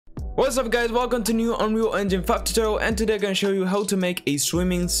What's up guys, welcome to new Unreal Engine 5 tutorial, and today I'm going to show you how to make a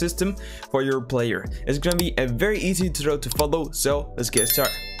swimming system for your player. It's going to be a very easy tutorial to follow, so let's get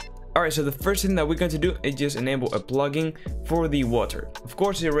started. Alright, so the first thing that we're going to do is just enable a plugin for the water. Of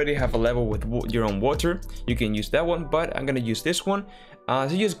course, you already have a level with your own water. You can use that one, but I'm going to use this one. So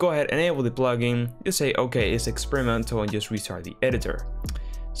just go ahead, enable the plugin, just say okay, it's experimental, and just restart the editor.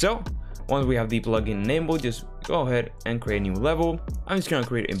 So once we have the plugin enabled, just go ahead and create a new level. I'm just gonna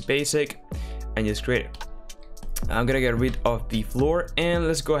create a basic and just create it. I'm gonna get rid of the floor and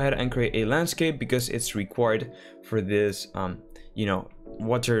let's go ahead and create a landscape because it's required for this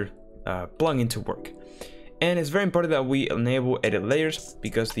water plugin to work. And it's very important that we enable edit layers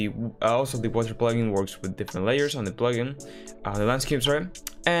because also the water plugin works with different layers on the plugin, the landscape, sorry.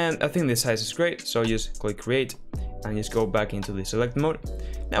 And I think the size is great, so just click create and just go back into the select mode.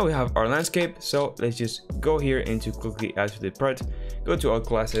 Now we have our landscape, so let's just go here into quickly add to the part, go to all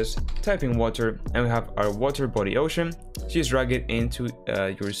classes, type in water, and we have our water body ocean. Just drag it into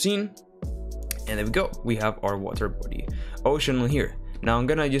your scene, and there we go, we have our water body ocean here. Now I'm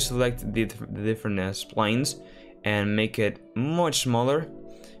gonna just select the different splines and make it much smaller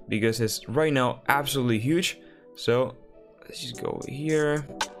because it's right now absolutely huge. So let's just go over here.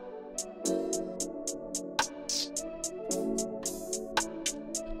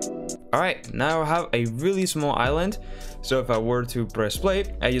 Alright, now I have a really small island, so if I were to press play,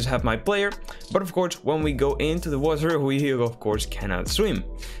 I just have my player, but of course when we go into the water, we of course cannot swim.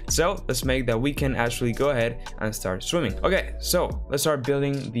 So let's make that we can actually go ahead and start swimming. Okay, so let's start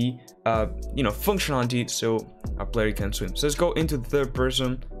building the functionality so our player can swim. So let's go into the third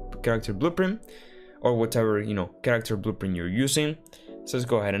person character blueprint, or whatever character blueprint you're using. So let's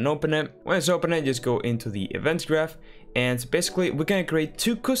go ahead and open it. When it's open it, just go into the events graph, and basically we're gonna create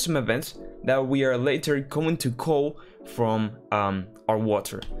two custom events that we are later going to call from our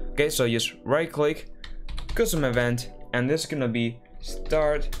water. Okay, so just right click, custom event, and this is gonna be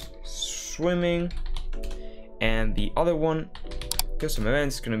start swimming, and the other one custom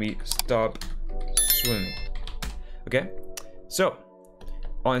event is gonna be stop swimming. Okay, so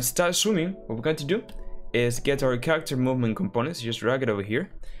on start swimming, what we're going to do is get our character movement components, just drag it over here,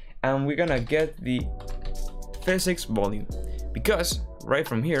 and we're gonna get the physics volume, because right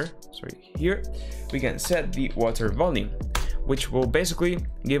from here, here we can set the water volume, which will basically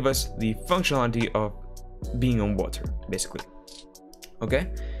give us the functionality of being on water, basically.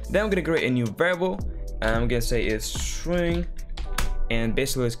 Okay, then I'm gonna create a new variable, and I'm gonna say it's swimming, and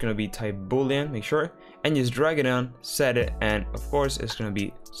basically it's gonna be type boolean, make sure, and just drag it down, set it, and of course it's gonna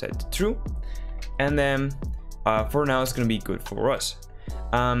be set to true. And then for now it's gonna be good for us.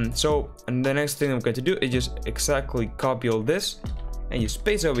 So and the next thing I'm going to do is just exactly copy all this and just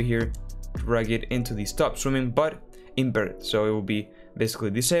paste over here, drag it into the stop swimming, but inverted, so it will be basically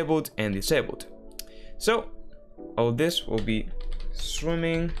disabled and disabled. So all this will be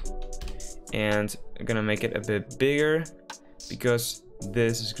swimming, and I'm gonna make it a bit bigger because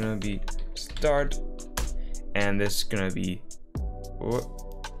this is gonna be start and this is gonna be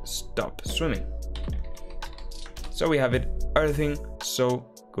stop swimming. So we have everything so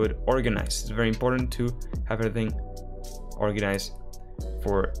good organized. It's very important to have everything organized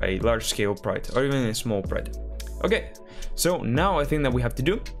for a large scale project or even a small project. Okay, so now I think that we have to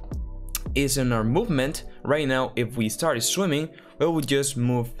do is in our movement. Right now, if we start swimming, we would just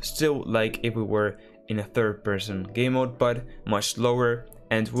move still like if we were in a third person game mode, but much slower,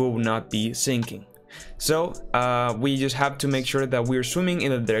 and we will not be sinking. So we just have to make sure that we're swimming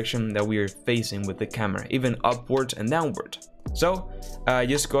in the direction that we are facing with the camera, even upwards and downward. So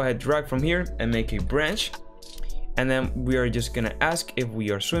just go ahead, drag from here and make a branch, and then we are just gonna ask if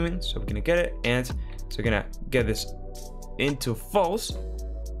we are swimming. So we're gonna get it, and so we're gonna get this into false.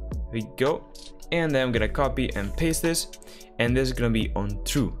 There we go, and then I'm gonna copy and paste this, and this is gonna be on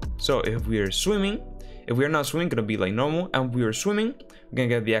true. So if we are swimming, if we are not swimming, gonna be like normal, and if we are swimming, we're gonna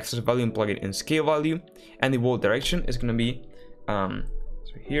get the axis value and plug it in scale value, and the wall direction is gonna be so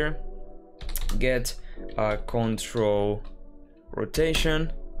here, get control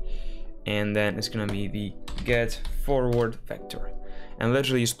rotation, and then it's gonna be the get forward vector, and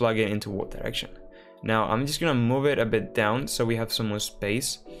literally just plug it into what direction. Now I'm just gonna move it a bit down so we have some more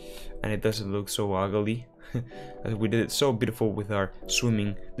space and it doesn't look so ugly. We did it so beautiful with our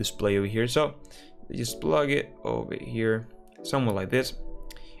swimming display over here. So just plug it over here somewhere like this,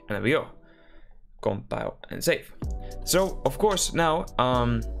 and there we go. Compile and save. So of course now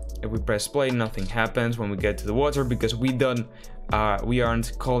if we press play, nothing happens when we get to the water because we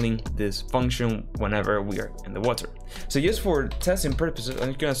aren't calling this function whenever we are in the water. So just for testing purposes, I'm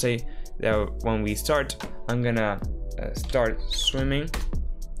just gonna say that when we start, I'm gonna start swimming,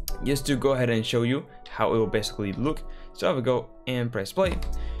 just to go ahead and show you how it will basically look. So if I go and press play,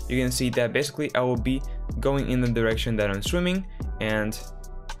 you can see that basically I will be going in the direction that I'm swimming, and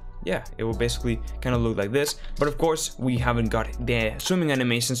yeah, it will basically kind of look like this. But of course we haven't got the swimming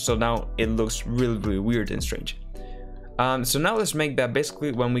animation, so now it looks really weird and strange. So now let's make that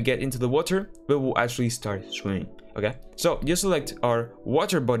basically when we get into the water, we will actually start swimming. Okay, so just select our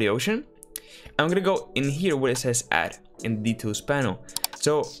water body ocean. I'm gonna go in here where it says add in the details panel.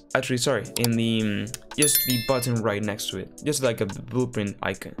 So actually, sorry, in the just the button right next to it, just like a blueprint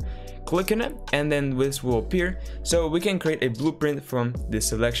icon. Click on it, and then this will appear. So we can create a blueprint from this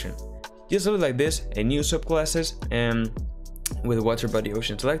selection. Just look like this, a new subclasses, and with water body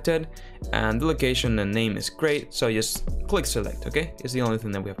ocean selected, and the location and name is great. So just click select. Okay, it's the only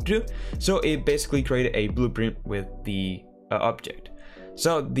thing that we have to do. So it basically created a blueprint with the object.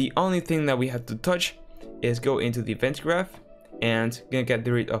 So the only thing that we have to touch is go into the event graph, and gonna get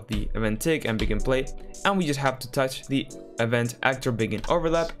rid of the event tick and begin play, and we just have to touch the event actor begin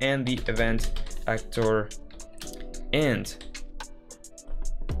overlap and the event actor end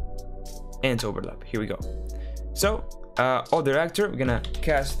overlap. Here we go. So other actor, we're gonna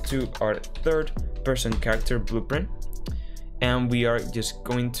cast to our third person character blueprint, and we are just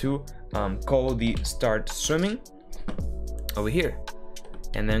going to call the start swimming over here.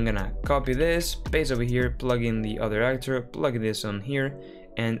 And then I'm gonna copy this, paste over here, plug in the other actor, plug this on here,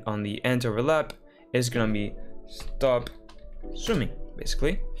 and on the end overlap, it's gonna be stop swimming,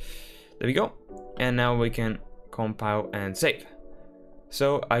 basically. There we go. And now we can compile and save.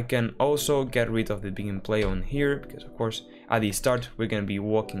 So I can also get rid of the begin play on here, because of course at the start we're gonna be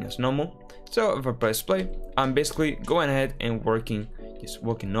walking as normal. So if I press play, I'm basically going ahead and just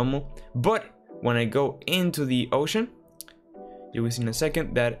walking normal. But when I go into the ocean, you will see in a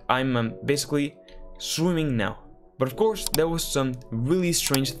second that I'm basically swimming now. But of course, there was some really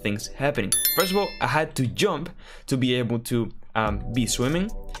strange things happening. First of all, I had to jump to be able to be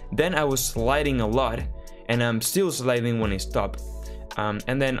swimming. Then I was sliding a lot, and I'm still sliding when I stop.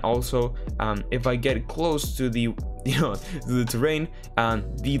 And then also, if I get close to the to the terrain,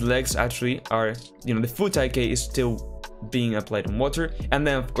 the legs actually are, the foot IK is still being applied in water. And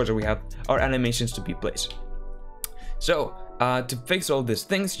then of course we have our animations to be placed. So to fix all these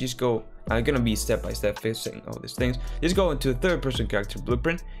things, just go, I'm gonna be step by step fixing all these things. Just go into third person character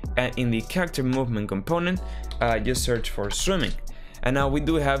blueprint, and in the character movement component, just search for swimming. And now we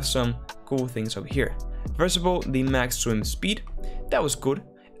do have some cool things over here. First of all, the max swim speed, that was good.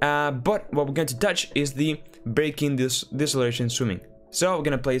 But what we're going to touch is the breaking this deceleration swimming. So we're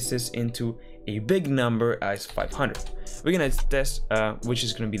gonna place this into a big number as 500. We're gonna test which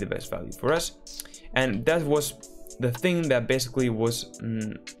is gonna be the best value for us. And that was the thing that basically was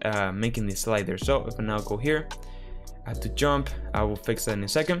making the slider. So if I now go here, I have to jump. I will fix that in a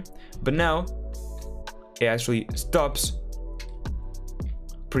second. But now it actually stops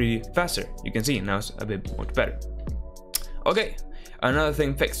pretty faster. You can see now it's a bit much better. Okay, another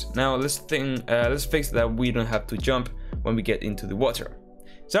thing fixed. Now let's fix that we don't have to jump when we get into the water.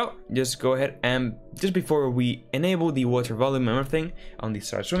 So just go ahead and just before we enable the water volume and everything on the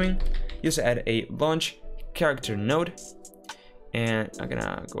start swimming, just add a launch character node, and I'm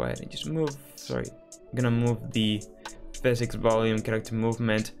gonna go ahead and just move. I'm gonna move the physics volume character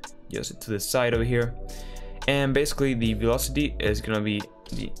movement just to the side over here, and basically the velocity is gonna be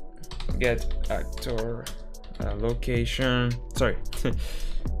the get actor location.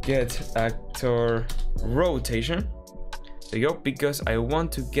 Get actor rotation. There you go, because I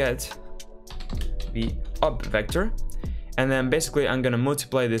want to get the up vector, and then basically I'm gonna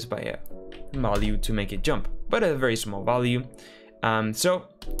multiply this by a value to make it jump, but a very small value. So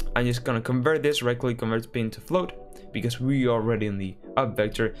I'm just gonna convert this, right click convert spin to float, because we are already in the up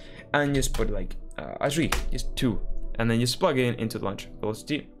vector, and just put like actually just 2, and then just plug it into launch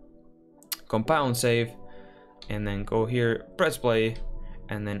velocity, compile and save, and then go here, press play,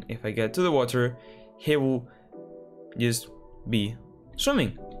 and then if I get to the water, he will just be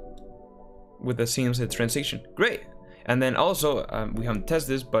swimming with a seamless transition. Great. And then also we haven't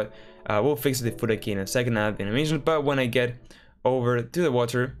tested this, but we'll fix the foot IK in a second, add the animation. But when I get over to the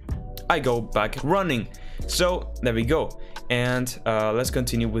water, I go back running. So there we go. And let's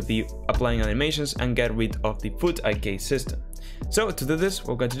continue with the applying animations and get rid of the foot IK system. So to do this, what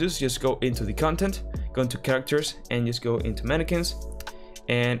we're going to do is just go into the content, go into characters, and just go into mannequins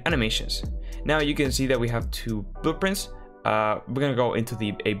and animations. Now you can see that we have 2 blueprints. We're gonna go into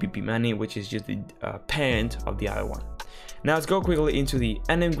the ABP Mani, which is just the parent of the other one. Now let's go quickly into the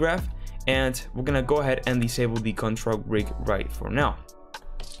anim graph, and we're gonna go ahead and disable the control rig right for now.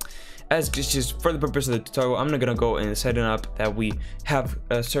 as just for the purpose of the tutorial, I'm not gonna go and set it up that we have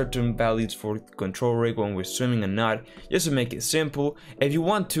certain values for control rig when we're swimming and not, just to make it simple. If you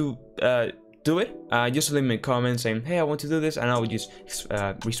want to do it, just leave me a comment saying, hey, I want to do this, and I will just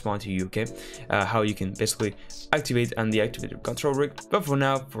respond to you, okay? How you can basically activate and deactivate your control rig. But for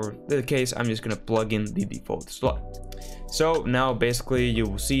now, for the case, I'm just gonna plug in the default slot. So now basically you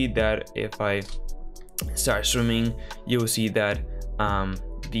will see that if I start swimming, you will see that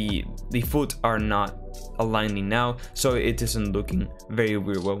the foot are not aligning now, so it isn't looking very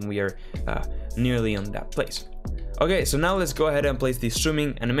weird when we are nearly on that place. Okay, so now let's go ahead and place the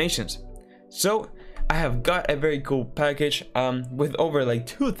swimming animations. So I have got a very cool package with over like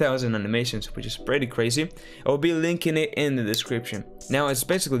 2,000 animations, which is pretty crazy. I'll be linking it in the description. Now it's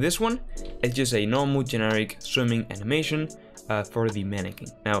basically this one. It's just a normal generic swimming animation for the mannequin.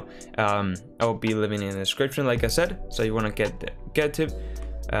 Now I'll be leaving it in the description, like I said, so you want to get it.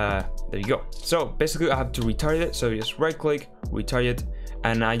 There you go. So basically I have to retard it, so just right click, retard it,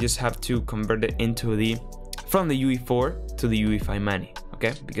 and I just have to convert it into from the UE4 to the UE5 Manny,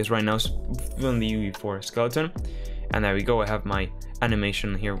 okay? Because right now it's from the UE4 skeleton, and there we go. I have my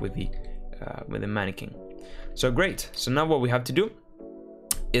animation here with the mannequin. So great. So now what we have to do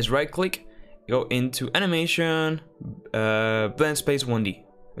is right click, go into animation, blend space 1D,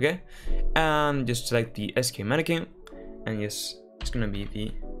 okay? And just select the SK mannequin, and yes, it's gonna be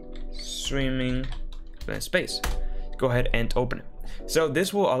the swimming blend space. Go ahead and open it. So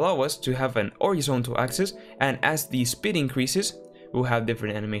this will allow us to have an horizontal axis, and as the speed increases, we'll have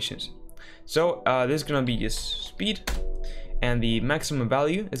different animations. So this is gonna be just speed, and the maximum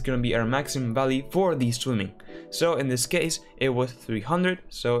value is gonna be our maximum value for the swimming. So in this case, it was 300.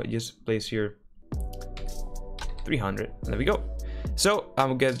 So just place here 300. There we go. So I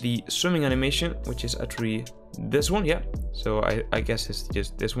will get the swimming animation, which is actually this one, yeah. So I guess it's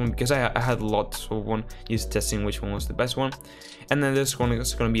just this one, because I had lots of one, just testing which one was the best one. And then this one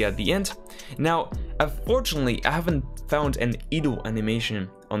is going to be at the end. Now unfortunately I haven't found an idle animation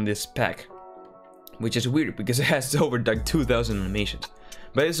on this pack, which is weird because it has over like 2,000 animations,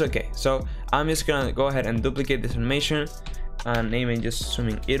 but it's okay. So I'm just gonna go ahead and duplicate this animation and name it just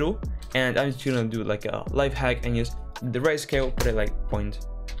swimming idle, and I'm just gonna do like a life hack and just the right scale, put it like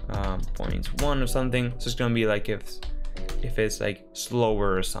 0.1 or something. So it's gonna be like if it's like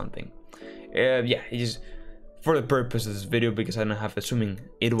slower or something. Yeah, it's just for the purpose of this video, because I don't have a swimming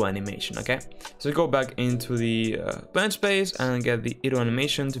idle animation. Okay, so go back into the blend space and get the idle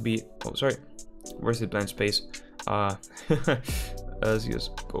animation to be, oh sorry, where's the blend space? Let's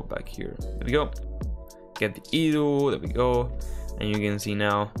just go back here. There we go. Get the idle, there we go. And you can see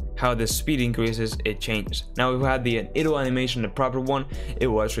now how the speed increases, it changes. Now if we had the idle animation, the proper one, it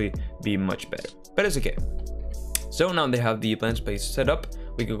will actually be much better, but it's okay. So now they have the blend space set up.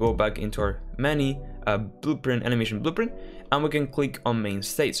 We can go back into our Manny blueprint, animation blueprint, and we can click on main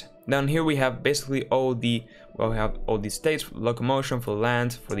states. Down here we have basically all the, well, we have all the states for locomotion, for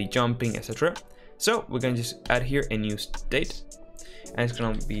land, for the jumping, etc. So we're gonna just add here a new state, and it's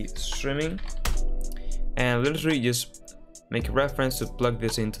gonna be swimming, and literally just make a reference to plug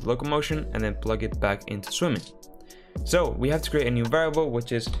this into locomotion and then plug it back into swimming. So we have to create a new variable,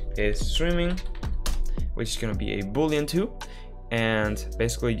 which is swimming, which is going to be a boolean 2, and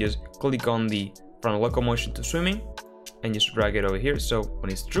basically just click on the from locomotion to swimming and just drag it over here. So when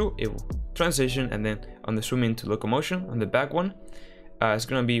it's true, it will transition, and then on the swimming to locomotion on the back one, it's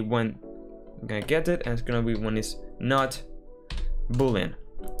going to be when I'm going to get it, and it's going to be when it's not boolean.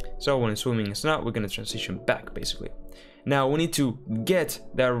 So when it's swimming, it's not, we're going to transition back basically. Now we need to get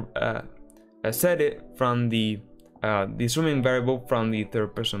that set it from the swimming variable from the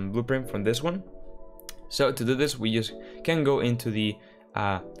third person blueprint, from this one. So to do this, we just can go into the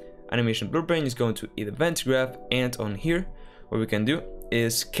animation blueprint, just go into event graph, and on here what we can do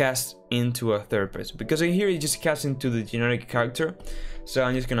is cast into a third person, because here it just casts into the generic character. So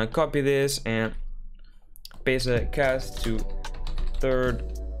I'm just gonna copy this and paste a cast to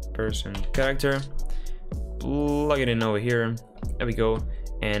third person character, plug it in over here. There we go.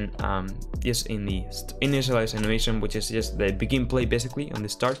 And just in the initialize animation, which is just the begin play basically on the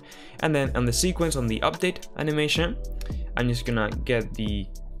start, and then on the sequence on the update animation, I'm just gonna get the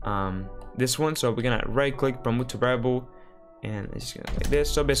this one. So we're gonna right click, promote to variable, and it's just gonna like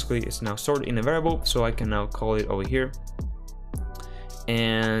this. So basically it's now stored in a variable, so I can now call it over here,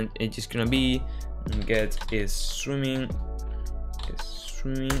 and it's just gonna be get is swimming.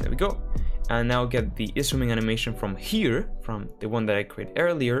 There we go. And now get the swimming animation from here, from the one that I created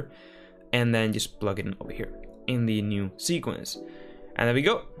earlier, and then just plug it in over here in the new sequence. And there we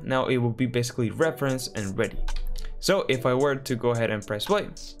go. Now it will be basically referenced and ready. So if I were to go ahead and press play,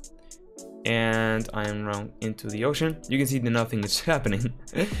 and I am wrong into the ocean, you can see that nothing is happening.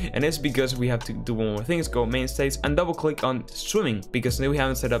 And it's because we have to do one more thing, is go main states and double click on swimming, because we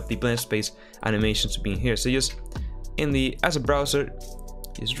haven't set up the blend space animations to be in here. So just in the asset browser,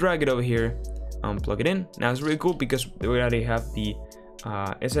 just drag it over here, plug it in. Now it's really cool because we already have the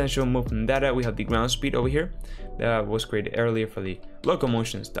essential movement data. We have the ground speed over here that was created earlier for the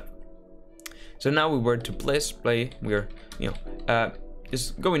locomotion stuff. So now we were to play, we're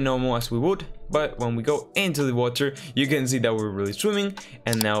just going normal as we would, but when we go into the water, you can see that we're really swimming,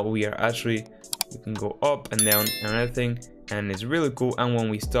 and now we can go up and down and everything, and it's really cool. And when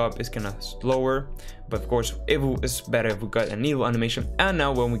we stop, it's kind of slower, but of course it's better if we got a needle animation. And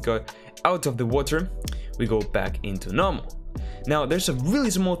now when we go out of the water, we go back into normal. Now there's a really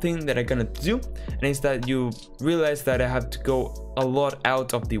small thing that I'm gonna do, and it's that you realize that I have to go a lot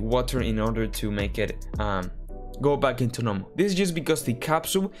out of the water in order to make it go back into normal. This is just because the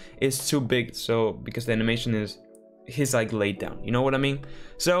capsule is too big, so because the animation is like laid down, you know what I mean?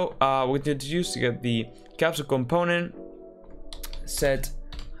 So we need to use to get the capsule component, set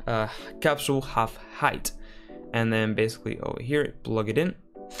capsule half height, and then basically over here plug it in.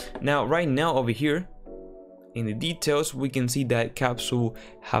 Now right now over here in the details, we can see that capsule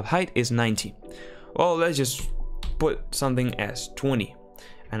half height is 90. Well, let's just put something as 20,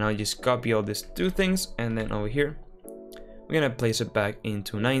 and I'll just copy all these two things, and then over here we're gonna place it back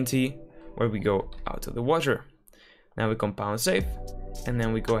into 90 where we go out of the water. Now we compound save, and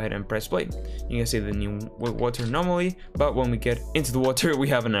then we go ahead and press play. You can see the new water normally, but when we get into the water we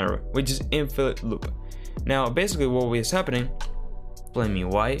have an error, which is infinite loop. Now basically what is happening, blame me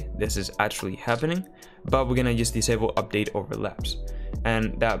why this is actually happening, but we're gonna just disable update overlaps,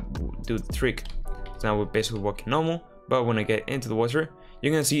 and that will do the trick. So now we're basically working normal, but when I get into the water,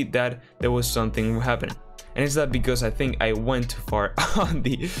 you're gonna see that there was something happening, and it's that because I think I went too far on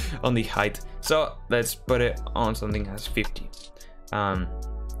the height. So let's put it on something as 50.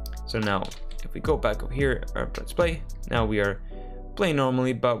 So now if we go back over here, press play, now we are playing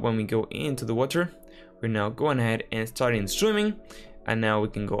normally, but when we go into the water, we're now going ahead and starting swimming, and now we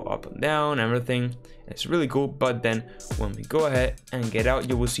can go up and down and everything. It's really cool, but then when we go ahead and get out,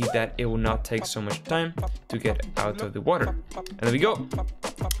 you will see that it will not take so much time to get out of the water. And there we go.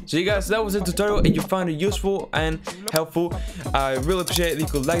 So you guys, that was the tutorial. If you found it useful and helpful, I really appreciate it if you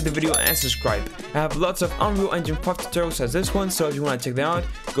could like the video and subscribe. I have lots of Unreal Engine 5 tutorials as this one, so if you want to check them out,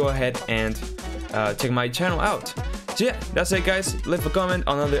 go ahead and check my channel out. So yeah, that's it guys. Leave a comment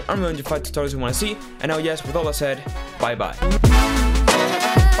on other Unreal Engine 5 tutorials you want to see. And now yes, with all that said, bye bye.